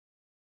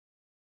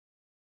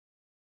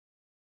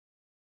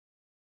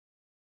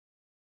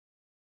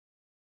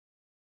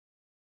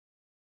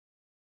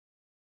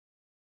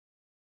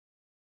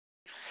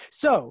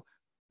So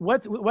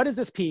what is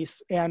this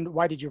piece and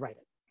why did you write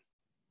it?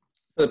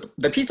 So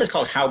the piece is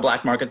called How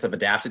Black Markets Have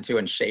Adapted to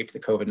and Shaped the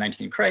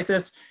COVID-19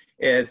 Crisis.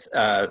 It's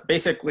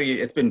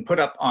basically, it's been put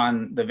up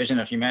on the Vision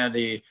of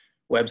Humanity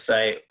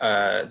website.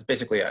 It's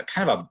basically a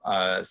kind of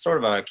a sort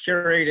of a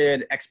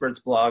curated experts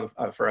blog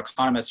for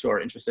economists who are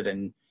interested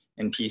in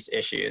peace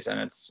issues. And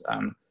it's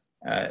kind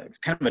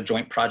of a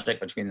joint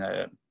project between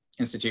the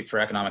Institute for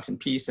Economics and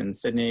Peace in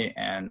Sydney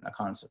and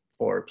Economists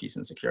for Peace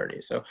and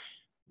Security. So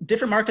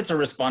different markets are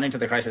responding to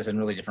the crisis in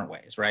really different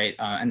ways, right?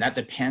 And that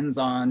depends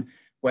on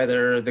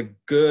whether the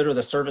good or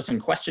the service in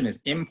question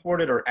is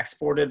imported or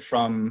exported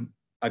from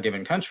a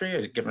given country,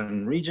 a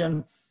given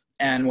region,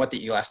 and what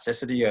the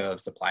elasticity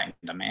of supply and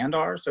demand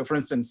are. So for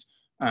instance,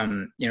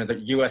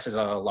 the US is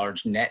a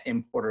large net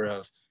importer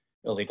of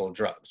illegal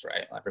drugs,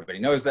 right? Everybody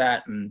knows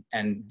that.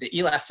 And the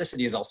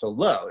elasticity is also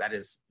low. That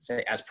is,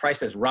 say, as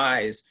prices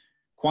rise,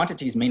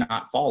 quantities may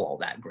not fall all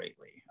that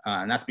greatly.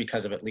 And that's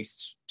because of at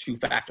least two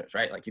factors,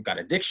 right? Like you've got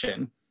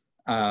addiction.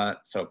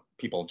 So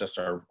people just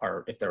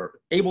are if they're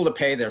able to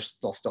pay, they'll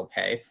still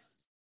pay.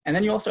 And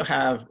then you also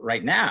have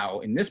right now,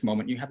 in this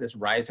moment, you have this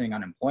rising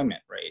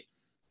unemployment rate,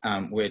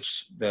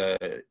 which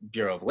the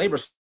Bureau of Labor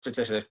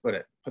Statistics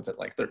puts it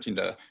like 13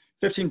 to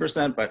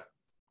 15%, but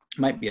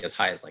might be as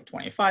high as like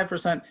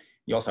 25%.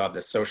 You also have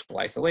this social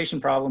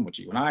isolation problem, which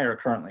you and I are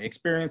currently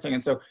experiencing.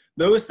 And so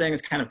those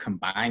things kind of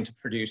combine to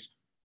produce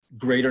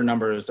greater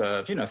numbers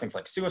of, things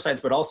like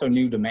suicides, but also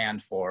new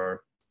demand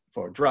for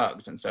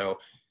drugs. And so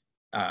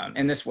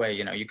in this way,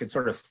 you could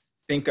sort of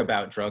think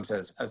about drugs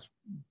as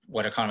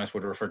what economists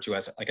would refer to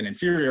as like an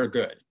inferior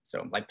good.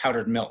 So like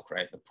powdered milk,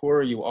 right? The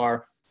poorer you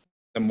are,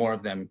 the more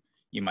of them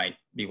you might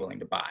be willing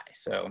to buy.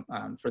 So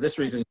for this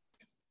reason,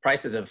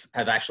 prices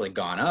have actually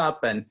gone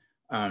up and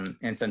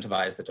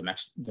incentivized the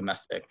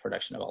domestic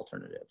production of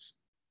alternatives.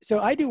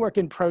 So I do work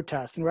in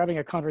protests, and we're having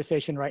a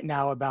conversation right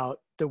now about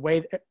the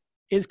way,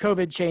 is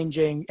COVID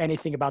changing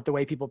anything about the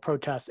way people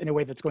protest in a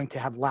way that's going to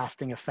have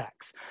lasting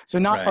effects?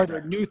 So are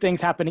there new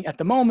things happening at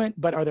the moment,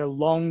 but are there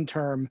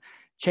long-term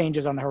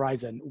changes on the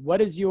horizon?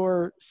 What is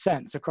your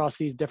sense across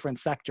these different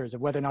sectors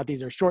of whether or not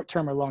these are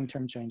short-term or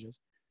long-term changes?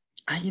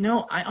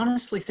 I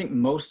honestly think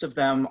most of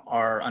them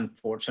are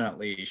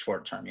unfortunately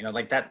short-term.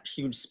 Like that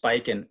huge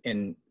spike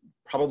in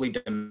probably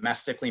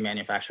domestically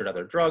manufactured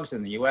other drugs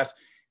in the US,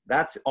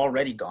 that's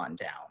already gone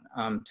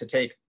down. To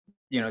take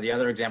the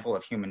other example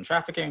of human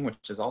trafficking,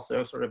 which is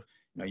also sort of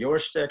your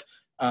shtick.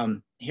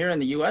 Here in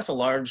the US,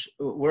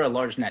 we're a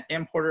large net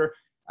importer.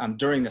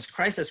 During this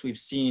crisis, we've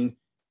seen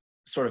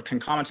sort of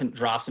concomitant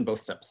drops in both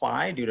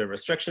supply due to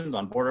restrictions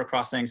on border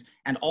crossings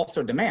and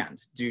also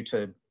demand due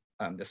to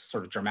this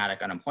sort of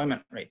dramatic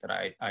unemployment rate that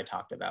I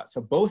talked about. So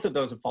both of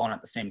those have fallen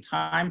at the same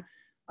time.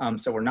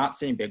 So we're not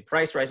seeing big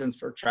price rises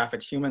for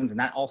trafficked humans, and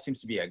that all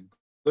seems to be a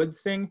good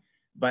thing.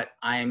 But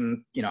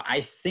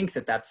I think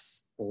that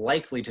that's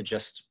likely to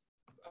just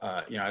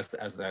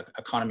as the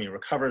economy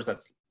recovers,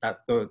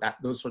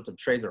 those sorts of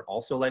trades are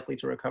also likely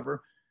to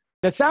recover.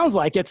 That sounds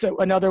like it's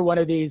another one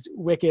of these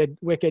wicked,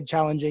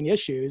 challenging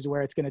issues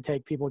where it's going to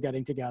take people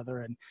getting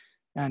together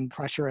and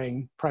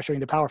pressuring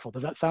the powerful.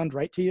 Does that sound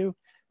right to you?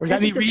 Or is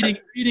that me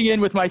reading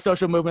in with my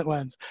social movement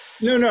lens?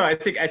 No, I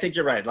think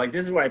you're right. Like,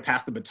 this is why I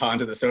passed the baton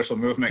to the social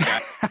movement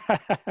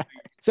guy.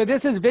 So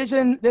this is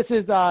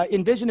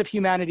in Vision of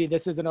Humanity.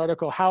 This is an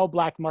article, How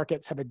Black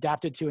Markets Have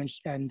Adapted to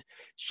and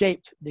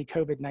Shaped the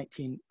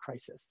COVID-19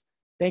 Crisis.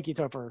 Thank you,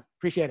 Topher.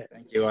 Appreciate it.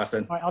 Thank you,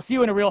 Austin. All right, I'll see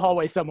you in a real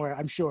hallway somewhere,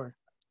 I'm sure.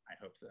 I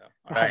hope so.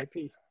 All right,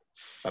 peace.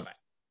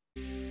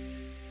 Bye-bye.